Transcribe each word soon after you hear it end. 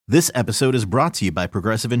This episode is brought to you by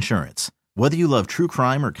Progressive Insurance. Whether you love true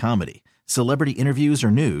crime or comedy, celebrity interviews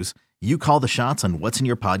or news, you call the shots on what's in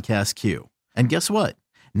your podcast queue. And guess what?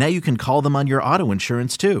 Now you can call them on your auto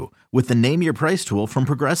insurance too with the Name Your Price tool from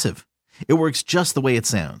Progressive. It works just the way it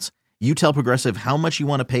sounds. You tell Progressive how much you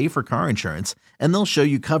want to pay for car insurance, and they'll show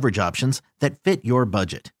you coverage options that fit your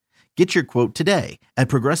budget. Get your quote today at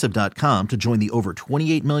Progressive.com to join the over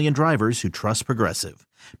 28 million drivers who trust Progressive.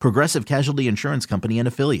 Progressive Casualty Insurance Company and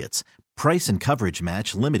Affiliates. Price and coverage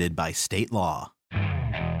match limited by state law.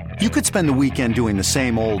 You could spend the weekend doing the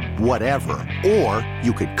same old whatever, or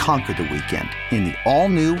you could conquer the weekend in the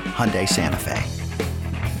all-new Hyundai Santa Fe.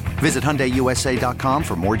 Visit HyundaiUSA.com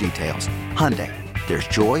for more details. Hyundai, there's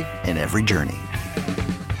joy in every journey.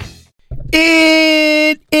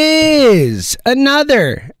 It is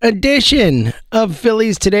another edition of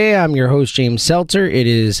Phillies Today. I'm your host, James Seltzer. It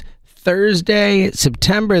is Thursday,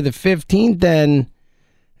 September the 15th, and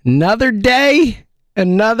another day,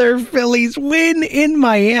 another Phillies win in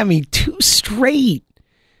Miami. 2 straight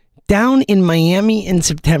down in Miami in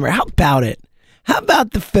September. How about it? How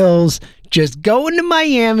about the Phils just going to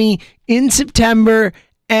Miami in September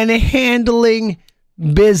and handling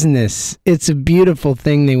business? It's a beautiful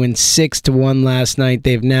thing. They went 6-1 last night.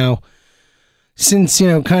 They've now, since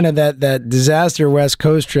kind of that disaster West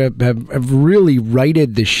Coast trip, have really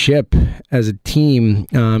righted the ship as a team.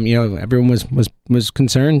 Everyone was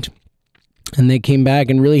concerned, and they came back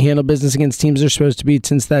and really handled business against teams they're supposed to beat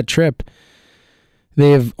since that trip. They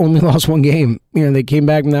have only lost 1 game. They came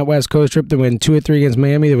back from that West Coast trip. They win 2 of 3 against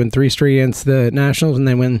Miami. They win 3 straight against the Nationals, and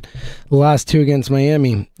they win the last 2 against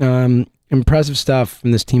Miami. Impressive stuff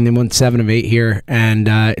from this team. They won 7 of 8 here, and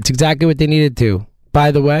it's exactly what they needed to. By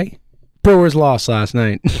the way, Brewers lost last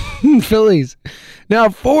night. Phillies now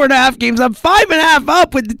 4.5 games up, 5.5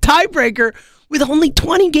 up with the tiebreaker with only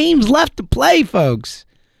 20 games left to play, folks.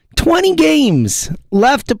 20 games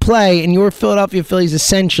left to play, and your Philadelphia Phillies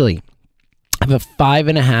essentially have a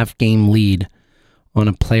 5.5 game lead on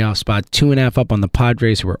a playoff spot. 2.5 up on the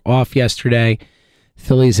Padres, who were off yesterday.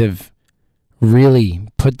 Phillies have really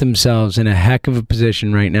put themselves in a heck of a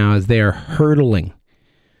position right now as they are hurtling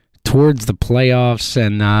towards the playoffs,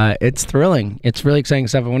 and it's thrilling. It's really exciting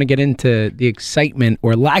stuff. I want to get into the excitement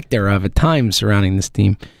or lack thereof at times surrounding this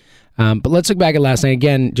team. But let's look back at last night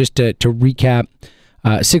again, just to recap.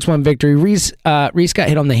 6-1 victory. Reese got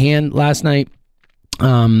hit on the hand last night.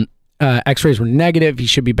 X-rays were negative. He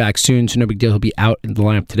should be back soon, so no big deal. He'll be out in the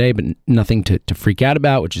lineup today, but nothing to freak out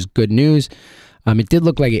about, which is good news. It did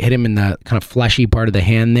look like it hit him in the kind of fleshy part of the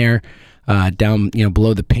hand there, down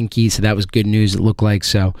below the pinky, so that was good news, it looked like.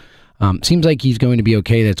 So seems like he's going to be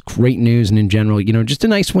okay. That's great news, and in general, just a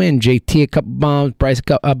nice win. JT a couple bombs, Bryce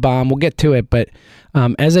a bomb. We'll get to it, but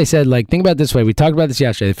as I said, think about it this way. We talked about this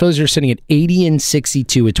yesterday. The Phillies are sitting at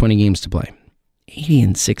 80-62 with 20 games to play.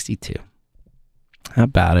 80-62. How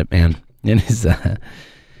about it, man? It is.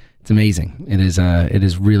 It's amazing. It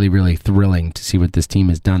is really, really thrilling to see what this team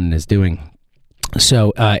has done and is doing.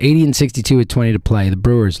 So 80-62 with 20 to play. The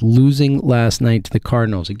Brewers losing last night to the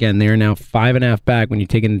Cardinals. Again, they are now 5.5 back when you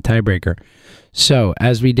take in the tiebreaker. So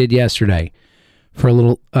as we did yesterday, for a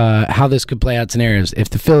little how this could play out scenarios. If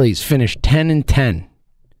the Phillies finish 10-10,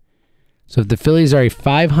 so if the Phillies are a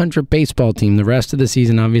 500 baseball team, the rest of the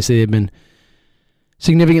season, obviously they've been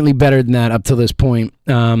significantly better than that up till this point.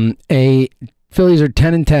 Phillies are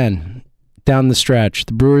 10-10 down the stretch.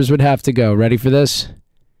 The Brewers would have to go, ready for this?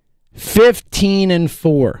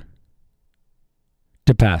 15-4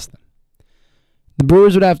 to pass them. The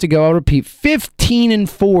Brewers would have to go, I'll repeat,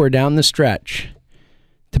 15-4 down the stretch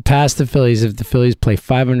to pass the Phillies if the Phillies play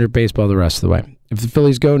 500 baseball the rest of the way. If the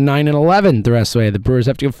Phillies go 9-11 the rest of the way, the Brewers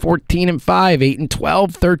have to go 14-5, 8-12,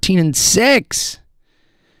 13-6.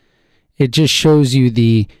 It just shows you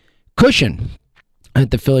the cushion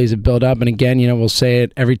that the Phillies have built up. And again, we'll say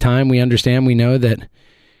it every time. We understand, we know that,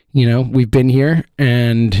 we've been here,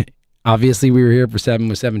 and obviously we were here for 7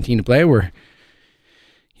 with 17 to play. We're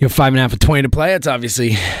 5.5 with 20 to play. It's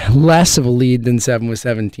obviously less of a lead than 7 with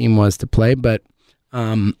 17 was to play, but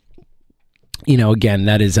again,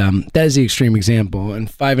 that is the extreme example. And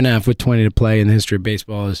 5.5 with 20 to play in the history of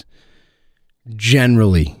baseball is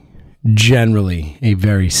generally a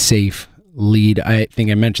very safe lead. I think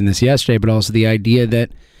I mentioned this yesterday, but also the idea that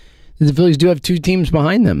the Phillies do have 2 teams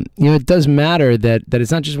behind them. It does matter that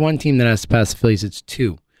it's not just one team that has to pass the Phillies, it's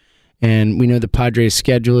 2. And we know the Padres'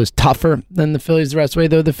 schedule is tougher than the Phillies the rest of the way,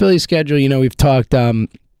 though the Phillies' schedule, we've talked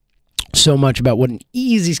so much about what an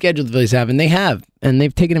easy schedule the Phillies have, and they have, and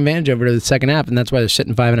they've taken advantage of it in the second half, and that's why they're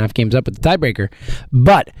sitting 5.5 games up with the tiebreaker.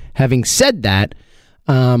 But having said that,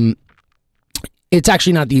 it's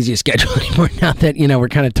actually not the easiest schedule anymore now that, we're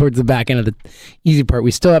kind of towards the back end of the easy part.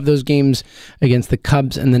 We still have those games against the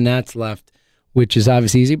Cubs and the Nats left, which is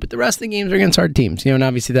obviously easy, but the rest of the games are against hard teams. And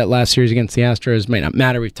obviously that last series against the Astros might not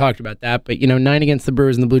matter. We've talked about that, but 9 against the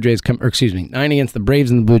Brewers and the Blue Jays 9 against the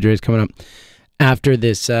Braves and the Blue Jays coming up after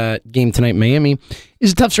this game tonight in Miami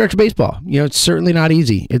is a tough stretch of baseball. It's certainly not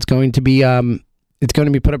easy. It's going to be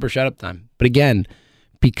put up or shut up time. But again,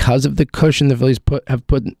 because of the cushion the Phillies have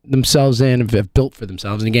put themselves in, have built for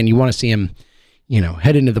themselves, and again, you want to see them,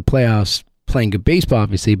 head into the playoffs playing good baseball,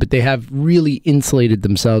 obviously, but they have really insulated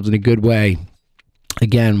themselves in a good way.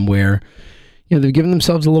 Again, where they've given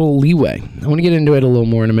themselves a little leeway. I want to get into it a little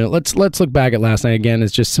more in a minute. Let's look back at last night again.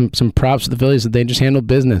 It's just some props to the Phillies that they just handled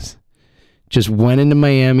business. Just went into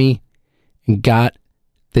Miami and got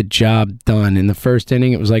the job done. In the first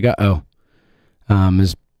inning, it was like,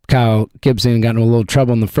 as Kyle Gibson got into a little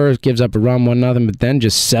trouble in the first, gives up a run, 1-0, but then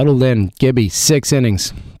just settled in. Gibby, 6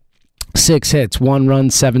 innings, 6 hits, 1 run,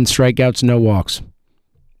 7 strikeouts, no walks.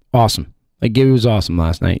 Awesome. Like, Gibby was awesome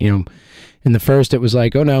last night. In the first, it was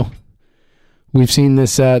like, oh no, we've seen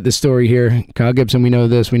this story here. Kyle Gibson, we know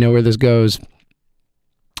this, we know where this goes,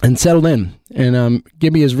 and settled in. And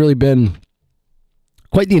Gibby has really been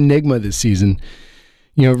quite the enigma this season.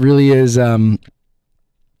 It really is.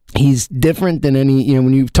 He's different than any,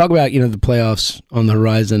 when you talk about, the playoffs on the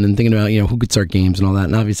horizon and thinking about, who could start games and all that.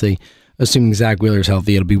 And obviously, assuming Zach Wheeler's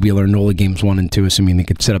healthy, it'll be Wheeler and Nola games 1 and 2, assuming they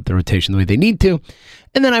could set up the rotation the way they need to.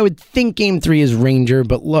 And then I would think game 3 is Ranger.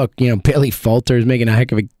 But look, Bailey Falter is making a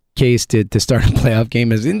heck of a case to start a playoff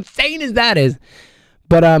game, as insane as that is.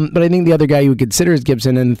 But I think the other guy you would consider is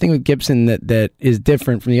Gibson. And the thing with Gibson that is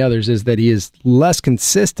different from the others is that he is less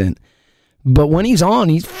consistent. But when he's on,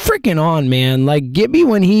 he's freaking on, man. Like, Gibby,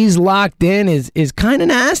 when he's locked in, is kind of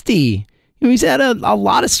nasty. He's had a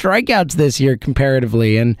lot of strikeouts this year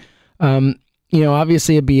comparatively. And,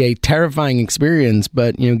 obviously it'd be a terrifying experience.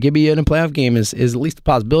 But, Gibby in a playoff game is at least a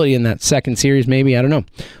possibility in that second series, maybe. I don't know.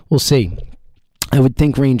 We'll see. I would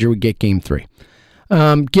think Ranger would get game 3.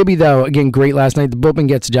 Gibby, though, again, great last night. The bullpen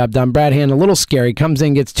gets the job done. Brad Hand, a little scary. Comes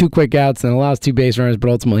in, gets 2 quick outs, and allows 2 base runners, but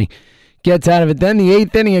ultimately gets out of it. Then the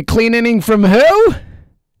 8th inning, a clean inning from who?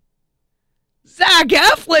 Zach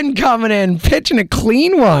Eflin coming in, pitching a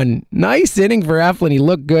clean one. Nice inning for Eflin. He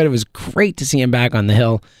looked good. It was great to see him back on the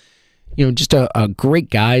hill. Just a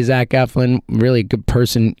great guy, Zach Eflin. Really a good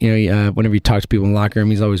person. Whenever you talk to people in the locker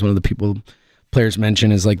room, he's always one of the people players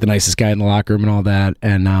mention as like the nicest guy in the locker room and all that.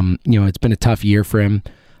 And, it's been a tough year for him.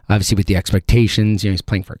 Obviously, with the expectations, he's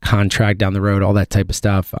playing for a contract down the road, all that type of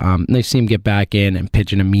stuff. They've seen him get back in and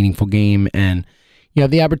pitch in a meaningful game, and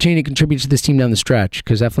the opportunity to contribute to this team down the stretch,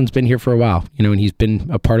 because Eflin's been here for a while, and he's been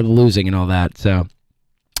a part of the losing and all that. So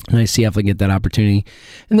nice to see Eflin get that opportunity.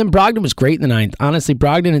 And then Brogdon was great in the 9th. Honestly,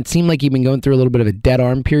 Brogdon, it seemed like he'd been going through a little bit of a dead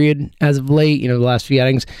arm period as of late. The last few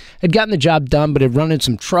outings had gotten the job done, but had run into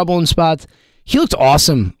some trouble in spots. He looked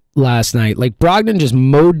awesome last night. Like, Brogdon just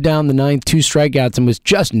mowed down the 9th, 2 strikeouts, and was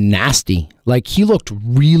just nasty. Like, he looked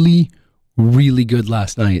really, really good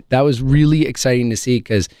last night. That was really exciting to see,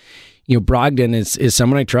 because Brogdon is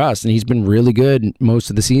someone I trust, and he's been really good most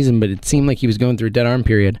of the season, but it seemed like he was going through a dead arm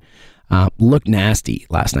period. Looked nasty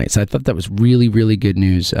last night, so I thought that was really, really good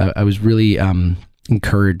news. I was really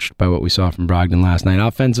encouraged by what we saw from Brogdon last night.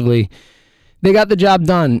 Offensively, they got the job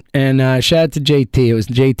done, and shout out to JT. It was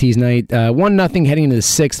JT's night. 1-0 heading into the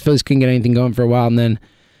 6th. Phillies couldn't get anything going for a while, and then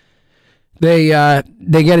they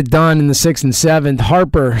get it done in the 6th and 7th.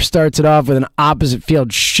 Harper starts it off with an opposite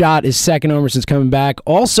field shot, his second homer since coming back.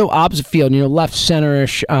 Also opposite field, left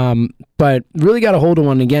center-ish, but really got a hold of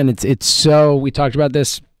one. Again, it's so, we talked about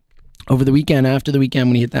this over the weekend, after the weekend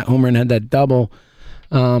when he hit that homer and had that double.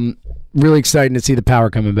 Really exciting to see the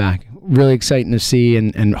power coming back. Really exciting to see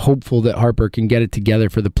and hopeful that Harper can get it together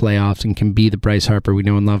for the playoffs and can be the Bryce Harper we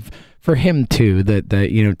know and love for him too, that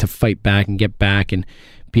to fight back and get back and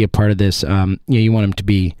be a part of this. You want him to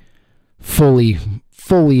be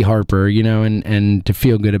fully Harper, and to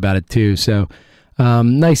feel good about it too. So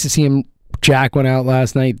nice to see him jack one out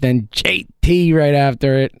last night. Then JT right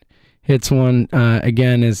after it hits one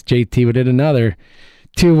again as JT would hit another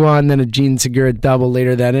 2-1, then a Gene Segura double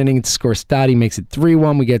later that inning to score. Stotty makes it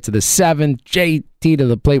 3-1. We get to the 7th. JT to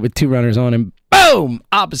the plate with 2 runners on him. Boom!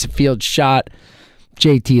 Opposite field shot.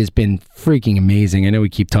 JT has been freaking amazing. I know we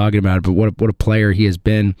keep talking about it, but what a player he has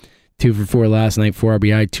been. 2 for 4 last night, 4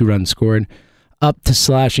 RBI, 2 runs scored. Up to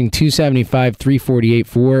slashing 275, 348,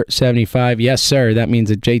 475. Yes, sir. That means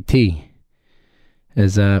that JT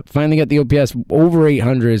has finally got the OPS over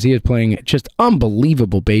 800 as he is playing just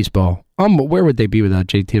unbelievable baseball. Where would they be without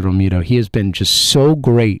JT Realmuto? He has been just so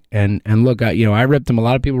great. And look, I ripped him. A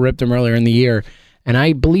lot of people ripped him earlier in the year and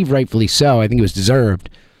I believe rightfully so. I think it was deserved.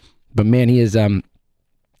 But man, he has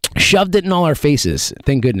shoved it in all our faces.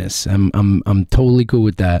 Thank goodness. I'm totally cool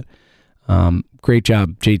with that. Great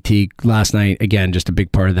job, JT, last night. Again, just a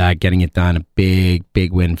big part of that, getting it done. A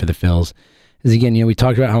big win for the Phils. As again, we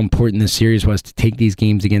talked about how important this series was to take these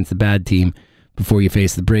games against the bad team before you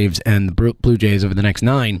face the Braves and the Blue Jays over the next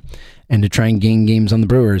 9, and to try and gain games on the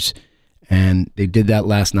Brewers. And they did that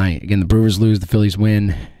last night. Again, the Brewers lose, the Phillies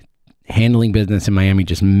win. Handling business in Miami,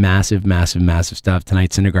 just massive stuff.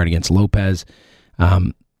 Tonight, Syndergaard against Lopez.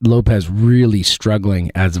 Lopez really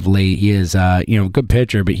struggling as of late. He is, a good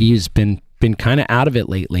pitcher, but he's been kind of out of it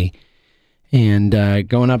lately. And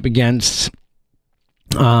going up against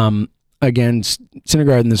Syndergaard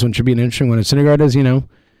in this one should be an interesting one. Syndergaard has,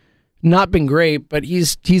 not been great, but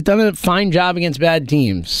he's done a fine job against bad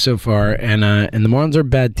teams so far. And the Marlins are a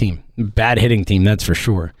bad team, bad hitting team, that's for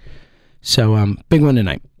sure. So big one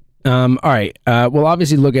tonight. All right. We'll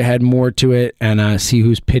obviously look ahead more to it and see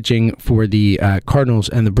who's pitching for the Cardinals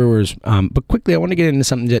and the Brewers. But quickly, I want to get into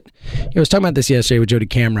something that I was talking about this yesterday with Jody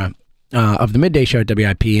Camera of the Midday Show at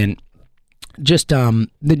WIP, and just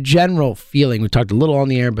the general feeling. We talked a little on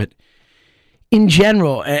the air, but in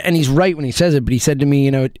general, and he's right when he says it, but he said to me,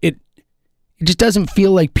 it just doesn't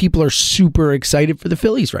feel like people are super excited for the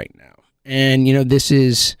Phillies right now. And, it's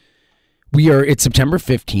September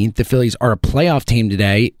 15th. The Phillies are a playoff team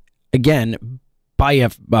today. Again, by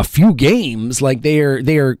a few games, like they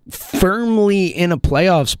are firmly in a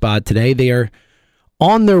playoff spot today. They are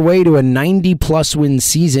on their way to a 90-plus win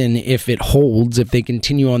season if it holds, if they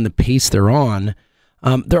continue on the pace they're on.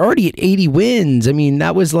 They're already at 80 wins. I mean,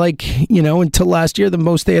 that was until last year, the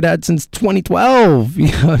most they had since 2012.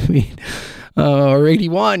 Or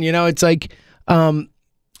 81. It's like, and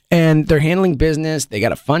they're handling business. They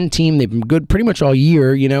got a fun team. They've been good pretty much all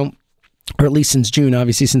year, or at least since June,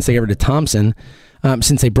 obviously, since they got rid of Thompson,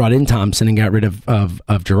 since they brought in Thompson and got rid of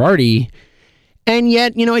Girardi. And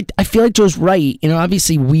yet, I feel like Joe's right.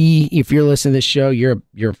 Obviously, if you're listening to this show, you're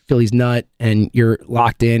a Phillies nut and you're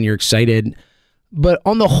locked in, you're excited. But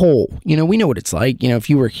on the whole, we know what it's like. If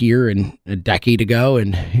you were here a decade ago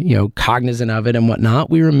and, cognizant of it and whatnot,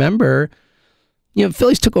 we remember,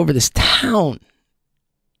 Phillies took over this town.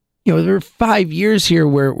 There were 5 years here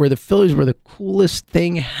where the Phillies were the coolest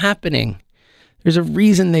thing happening. There's a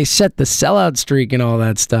reason they set the sellout streak and all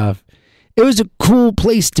that stuff. It was a cool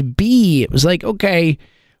place to be. It was like, okay,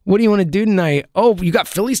 what do you want to do tonight? Oh, you got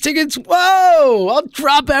Phillies tickets? Whoa! I'll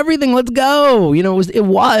drop everything. Let's go. It was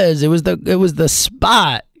the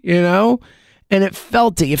spot. And it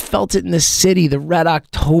felt it. You felt it in the city. The Red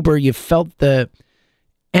October. You felt the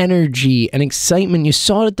energy and excitement. You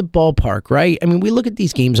saw it at the ballpark, right? I mean, we look at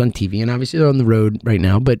these games on TV, and obviously they're on the road right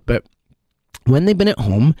now, but when they've been at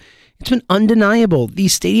home, it's been undeniable.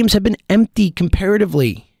 These stadiums have been empty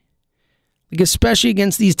comparatively, especially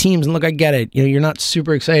against these teams. And look, I get it. You're not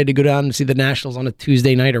super excited to go down and see the Nationals on a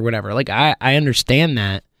Tuesday night or whatever. I understand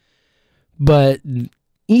that, but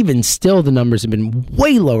even still, the numbers have been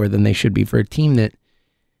way lower than they should be for a team that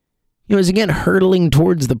is again hurtling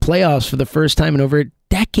towards the playoffs for the first time in over a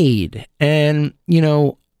decade. And,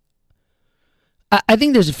 I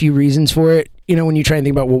think there's a few reasons for it, when you try and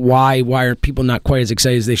think about why are people not quite as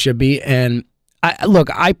excited as they should be. And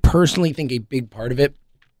I personally think a big part of it,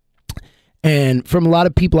 and from a lot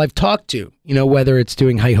of people I've talked to, whether it's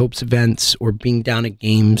doing High Hopes events or being down at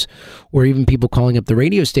games or even people calling up the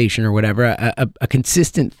radio station or whatever, a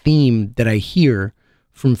consistent theme that I hear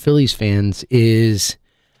from Phillies fans is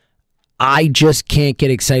I just can't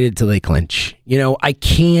get excited till they clinch. I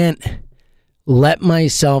can't let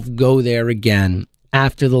myself go there again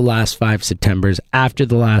after the last 5 Septembers, after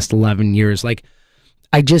the last 11 years.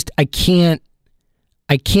 I can't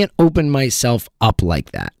open myself up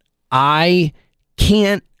like that. I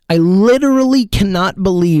literally cannot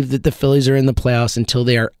believe that the Phillies are in the playoffs until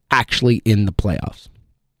they are actually in the playoffs.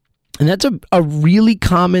 And that's a really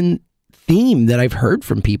common theme that I've heard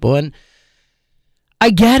from people. And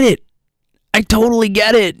I get it. I totally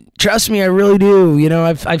get it. Trust me, I really do.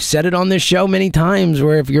 I've said it on this show many times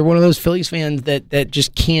where if you're one of those Phillies fans that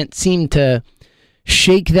just can't seem to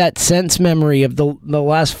shake that sense memory of the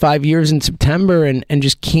last 5 years in September and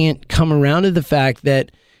just can't come around to the fact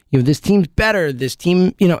that, this team's better, this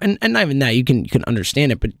team, and not even that, you can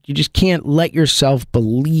understand it, but you just can't let yourself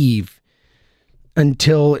believe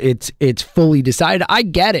until it's fully decided. I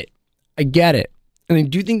get it. And I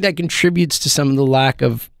do think that contributes to some of the lack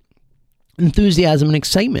of enthusiasm and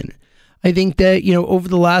excitement. I think that, over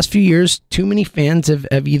the last few years, too many fans have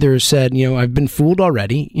either said, I've been fooled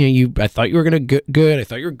already. I thought you were going to good. I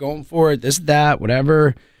thought you were going for it, this, that,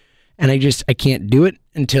 whatever. And I can't do it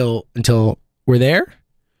until were there.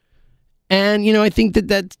 And, I think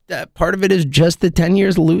that part of it is just the 10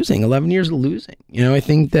 years of losing, 11 years of losing. I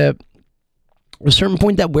think that at a certain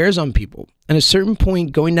point that wears on people. And at a certain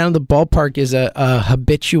point, going down to the ballpark is a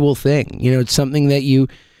habitual thing. It's something that you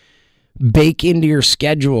bake into your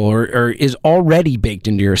schedule or is already baked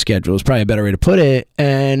into your schedule is probably a better way to put it.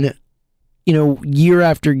 And, year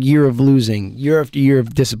after year of losing, year after year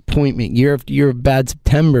of disappointment, year after year of bad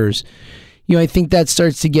Septembers, I think that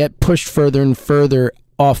starts to get pushed further and further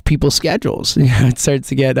off people's schedules. It starts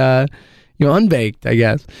to get, unbaked, I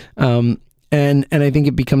guess. And I think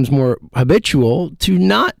it becomes more habitual to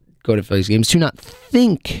not go to Phillies games, to not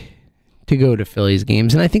think to go to Phillies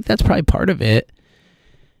games. And I think that's probably part of it.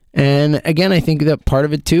 And again, I think that part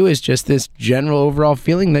of it too is just this general overall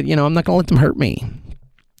feeling that, I'm not going to let them hurt me.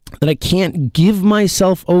 That I can't give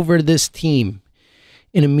myself over to this team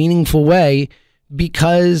in a meaningful way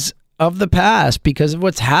because of the past, because of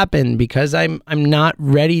what's happened, because I'm not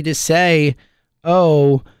ready to say,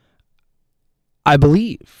 oh, I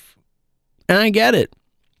believe. And I get it.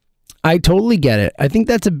 I totally get it. I think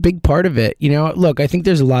that's a big part of it. Look, I think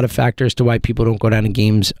there's a lot of factors to why people don't go down to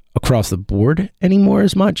games across the board anymore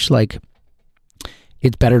as much. Like,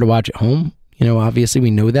 it's better to watch at home. Obviously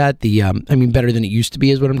we know that. Better than it used to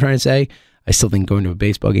be is what I'm trying to say. I still think going to a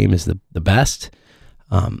baseball game is the best.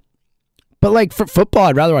 But like for football,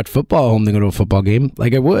 I'd rather watch football at home than go to a football game.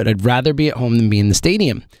 Like I would. I'd rather be at home than be in the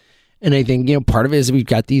stadium. And I think, part of it is we've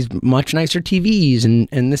got these much nicer TVs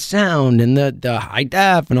and the sound and the high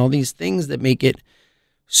def and all these things that make it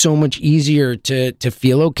so much easier to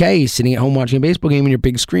feel okay sitting at home watching a baseball game on your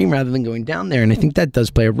big screen rather than going down there. And I think that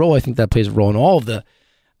does play a role. I think that plays a role in all of the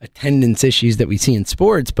attendance issues that we see in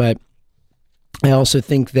sports. But I also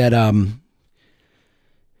think that, that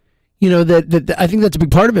I think that's a big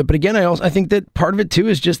part of it. But again, I think that part of it too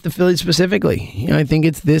is just the Phillies specifically. I think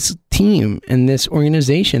it's this team and this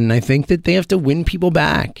organization. And I think that they have to win people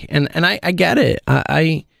back. And I get it.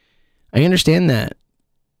 I understand that.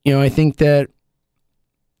 I think that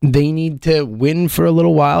they need to win for a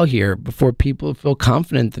little while here before people feel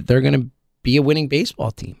confident that they're going to be a winning baseball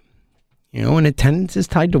team. And attendance is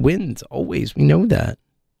tied to wins always. We know that.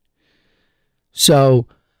 So,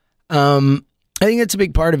 I think that's a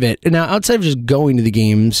big part of it. And now, outside of just going to the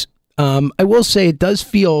games, I will say it does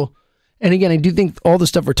feel, and again, I do think all the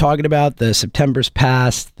stuff we're talking about, the September's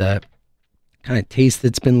past, the kind of taste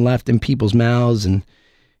that's been left in people's mouths, and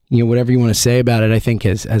whatever you want to say about it, I think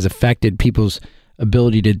has affected people's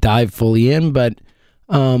ability to dive fully in. But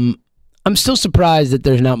I'm still surprised that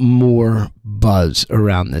there's not more buzz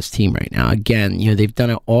around this team right now. Again, they've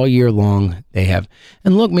done it all year long. They have.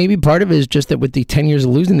 And look, maybe part of it is just that with the 10 years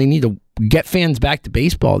of losing, they need to get fans back to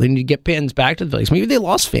baseball. They need to get fans back to the Phillies. Maybe they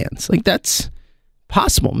lost fans. Like, that's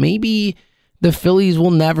possible. Maybe the Phillies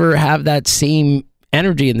will never have that same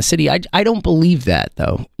energy in the city. I don't believe that,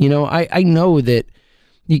 though. I know that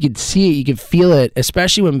you could see it, you could feel it,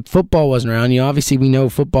 especially when football wasn't around. Obviously we know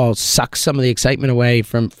football sucks some of the excitement away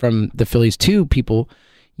from the Phillies too. People,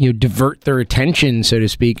 divert their attention, so to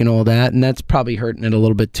speak, and all that, and that's probably hurting it a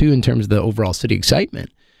little bit too in terms of the overall city excitement.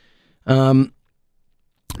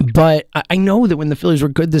 But I know that when the Phillies were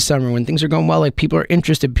good this summer, when things are going well, like people are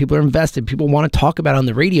interested, people are invested, people want to talk about it on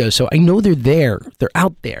the radio. So I know they're there, they're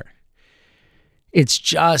out there. It's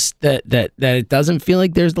just that it doesn't feel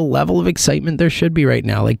like there's the level of excitement there should be right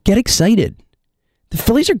now. Like, get excited. The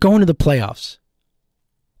Phillies are going to the playoffs.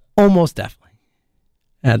 Almost definitely.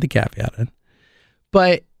 Add the caveat in.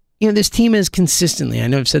 But, this team is consistently, I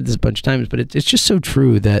know I've said this a bunch of times, but it's just so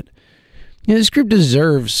true that, this group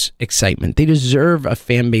deserves excitement. They deserve a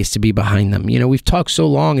fan base to be behind them. We've talked so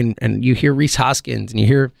long, and you hear Rhys Hoskins, and you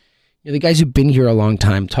hear the guys who've been here a long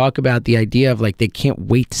time talk about the idea of like they can't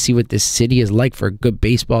wait to see what this city is like for a good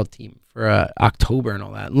baseball team for October and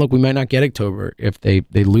all that. And look, we might not get October if they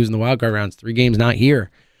lose in the wild card rounds. 3 games not here.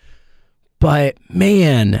 But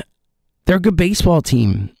man, they're a good baseball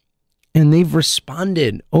team. And they've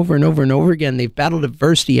responded over and over and over again. They've battled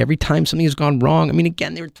adversity every time something has gone wrong. I mean,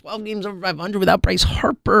 again, they were 12 games over 500 without Bryce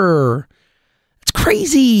Harper. It's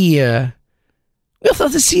crazy. We all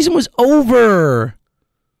thought the season was over.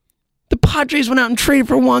 The Padres went out and traded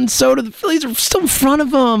for Juan Soto. The Phillies are still in front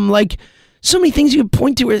of them. Like, so many things you could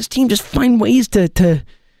point to where this team just find ways to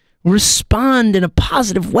respond in a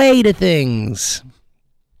positive way to things.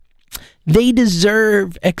 They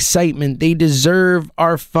deserve excitement. They deserve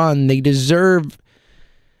our fun. They deserve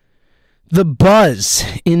the buzz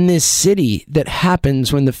in this city that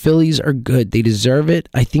happens when the Phillies are good. They deserve it.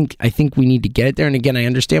 I think we need to get it there. And again, I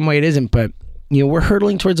understand why it isn't, but we're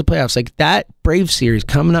hurtling towards the playoffs. Like that Braves series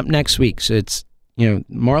coming up next week. So it's,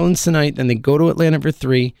 Marlins tonight, then they go to Atlanta for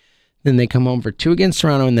 3. Then they come home for 2 against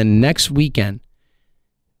Toronto, and then next weekend,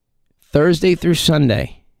 Thursday through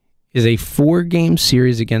Sunday, is a 4-game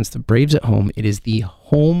series against the Braves at home. It is the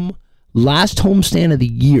last homestand of the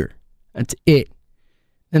year. That's it.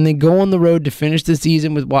 And they go on the road to finish the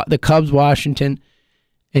season with the Cubs, Washington,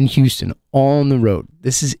 and Houston, all on the road.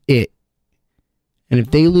 This is it. And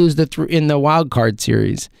if they lose in the wild card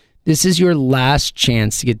series, this is your last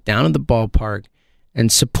chance to get down to the ballpark and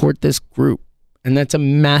support this group. And that's a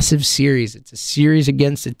massive series. It's a series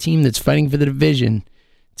against a team that's fighting for the division.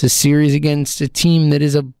 It's a series against a team that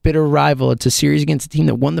is a bitter rival. It's a series against a team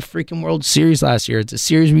that won the freaking World Series last year. It's a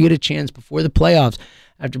series we get a chance before the playoffs,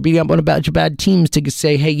 after beating up on a bunch of bad teams, to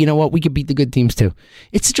say, hey, you know what? We could beat the good teams too.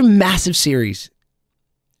 It's such a massive series.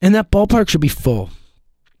 And that ballpark should be full.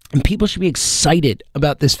 And people should be excited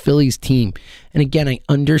about this Phillies team. And again, I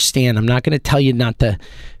understand. I'm not going to tell you not to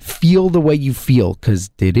feel the way you feel, because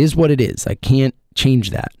it is what it is. I can't change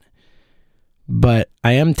that. But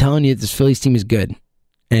I am telling you that this Phillies team is good.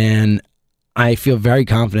 And I feel very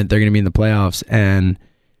confident they're going to be in the playoffs. And,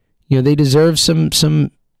 they deserve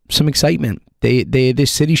some excitement. The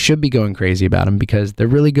city should be going crazy about them because they're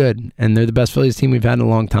really good. And they're the best Phillies team we've had in a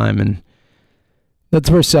long time. And that's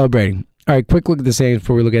worth celebrating. All right, quick look at the standings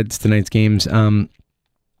before we look at tonight's games.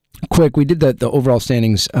 Quick, we did the overall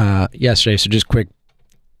standings yesterday, so just quick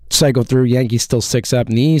cycle through. Yankees still 6 up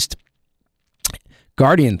in the East.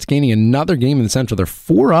 Guardians gaining another game in the Central. They're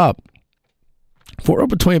 4 up. 4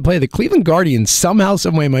 up with 20 to play. The Cleveland Guardians somehow,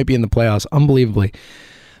 some way might be in the playoffs, unbelievably.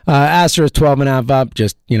 Astros 12.5 up,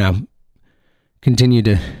 just, continue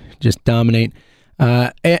to just dominate.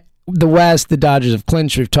 The West, the Dodgers have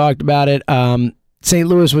clinched. We've talked about it. St.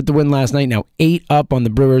 Louis with the win last night, now 8 up on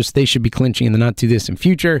the Brewers. They should be clinching in the not-too-distant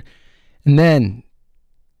future. And then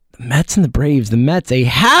the Mets and the Braves. The Mets, a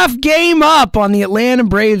half game up on the Atlanta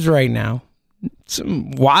Braves right now.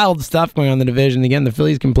 Some wild stuff going on in the division. Again, the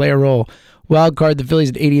Phillies can play a role. Wild card, the Phillies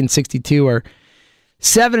at 80-62 are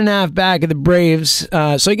 7.5 back of the Braves.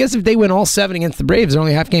 So I guess if they win all 7 against the Braves, they're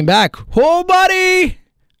only half game back. Oh, buddy!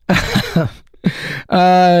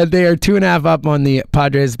 They are 2.5 up on the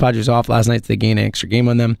Padres. The Padres off last night, so they gained an extra game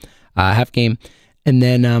on them, half game. And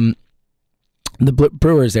then the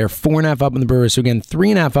Brewers, they're 4.5 up on the Brewers. So again,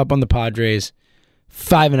 3.5 up on the Padres,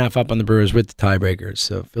 5.5 up on the Brewers with the tiebreakers.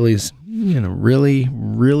 So Phillies in a really,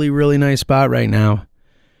 really, really nice spot right now.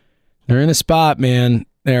 They're in a spot, man.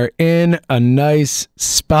 They're in a nice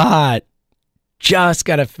spot. Just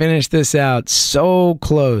got to finish this out. So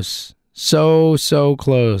close. So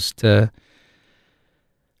close to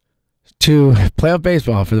playoff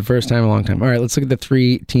baseball for the first time in a long time. All right, let's look at the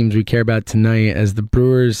 3 teams we care about tonight as the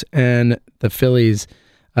Brewers and the Phillies.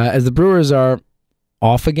 As the Brewers are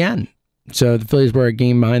off again. So the Phillies were a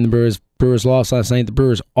game behind the Brewers. Brewers lost last night. The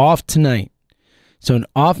Brewers off tonight. So an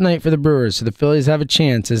off night for the Brewers. So the Phillies have a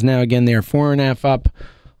chance as now, again, they are 4.5 up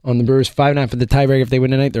on the Brewers, 5.5 for the tiebreaker. If they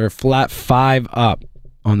win tonight, they're a flat 5 up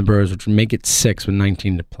on the Brewers, which would make it 6 with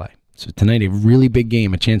 19 to play. So tonight, a really big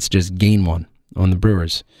game, a chance to just gain one on the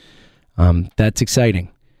Brewers. That's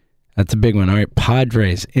exciting. That's a big one. All right,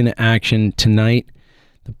 Padres in action tonight.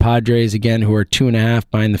 The Padres, again, who are 2.5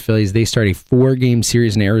 behind the Phillies, they start a 4-game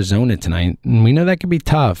series in Arizona tonight. And we know that could be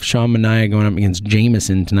tough. Sean Manaea going up against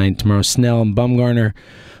Jameson tonight. Tomorrow, Snell and Bumgarner,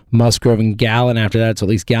 Musgrove and Gallen after that. So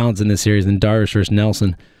at least Gallen's in this series. Then Darvish versus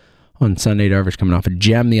Nelson on Sunday. Darvish coming off a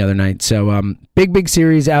gem the other night. So big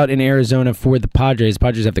series out in Arizona for the Padres. The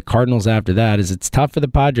Padres have the Cardinals after that. It's tough for the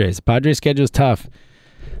Padres. The Padres schedule is tough.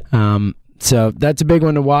 So that's a big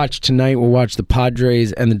one to watch tonight. We'll watch the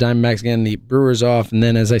Padres and the Diamondbacks again. The Brewers off, and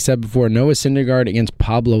then as I said before, Noah Syndergaard against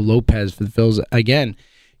Pablo Lopez for the Phils. Again,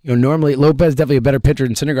 normally Lopez definitely a better pitcher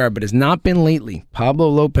than Syndergaard, but has not been lately. Pablo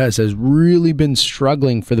Lopez has really been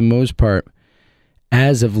struggling for the most part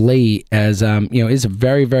as of late. As is a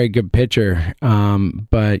very, very good pitcher.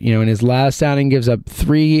 But in his last outing gives up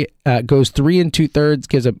goes 3 2/3,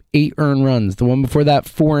 gives up 8 earned runs. The one before that,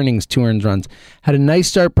 4 innings, 2 earned runs. Had a nice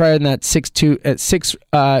start prior to that, 6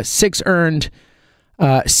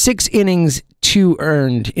 innings, 2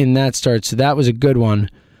 earned in that start. So that was a good one.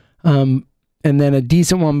 And then a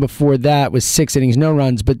decent one before that was 6 innings, no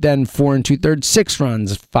runs, but then 4 2/3, 6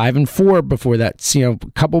 runs, 5 and 4 before that. A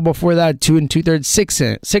couple before that, 2 2/3,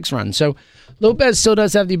 6 runs. So Lopez still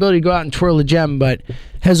does have the ability to go out and twirl a gem, but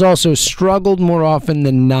has also struggled more often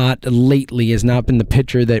than not lately, has not been the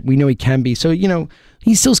pitcher that we know he can be. So,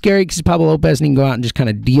 he's still scary because he's Pablo Lopez and he can go out and just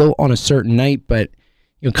kind of deal on a certain night, but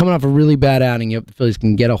coming off a really bad outing, you hope the Phillies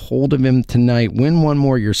can get a hold of him tonight, win one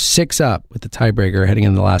more, you're 6 up with the tiebreaker heading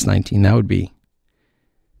into the last 19. That would be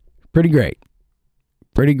pretty great.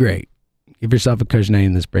 Pretty great. Give yourself a cushion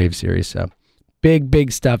in this Braves series. So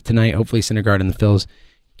Big stuff tonight. Hopefully Syndergaard and the Phils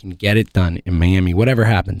can get it done in Miami, whatever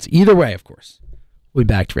happens. Either way, of course, we'll be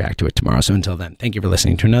back to react to it tomorrow. So until then, thank you for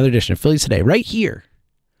listening to another edition of Phillies Today right here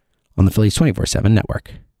on the Phillies 24/7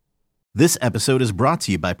 Network. This episode is brought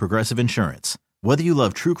to you by Progressive Insurance. Whether you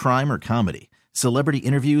love true crime or comedy, celebrity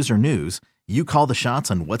interviews or news, you call the shots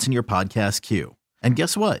on what's in your podcast queue. And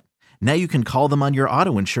guess what? Now you can call them on your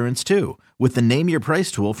auto insurance too with the Name Your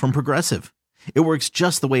Price tool from Progressive. It works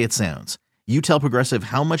just the way it sounds. You tell Progressive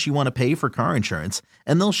how much you want to pay for car insurance,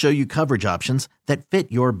 and they'll show you coverage options that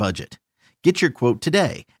fit your budget. Get your quote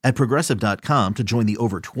today at Progressive.com to join the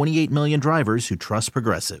over 28 million drivers who trust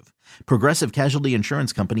Progressive. Progressive Casualty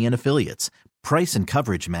Insurance Company and Affiliates. Price and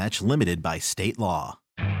coverage match limited by state law.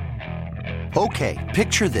 Okay,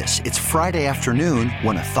 picture this. It's Friday afternoon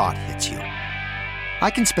when a thought hits you. I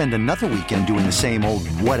can spend another weekend doing the same old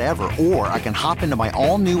whatever, or I can hop into my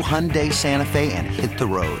all-new Hyundai Santa Fe and hit the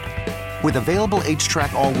road. With available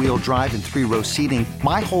H-Track all-wheel drive and 3-row seating,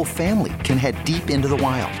 my whole family can head deep into the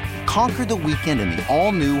wild. Conquer the weekend in the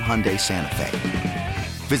all-new Hyundai Santa Fe.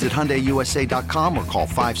 Visit HyundaiUSA.com or call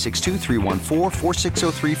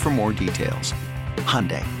 562-314-4603 for more details.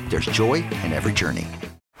 Hyundai, there's joy in every journey.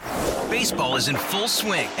 Baseball is in full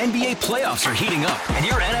swing. NBA playoffs are heating up, and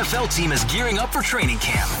your NFL team is gearing up for training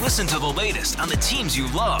camp. Listen to the latest on the teams you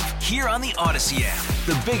love here on the Odyssey app.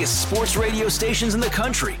 The biggest sports radio stations in the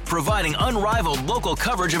country, providing unrivaled local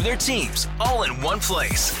coverage of their teams, all in one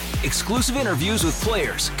place. Exclusive interviews with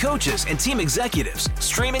players, coaches, and team executives,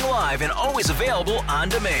 streaming live and always available on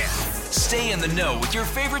demand. Stay in the know with your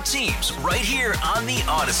favorite teams right here on the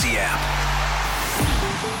Odyssey app.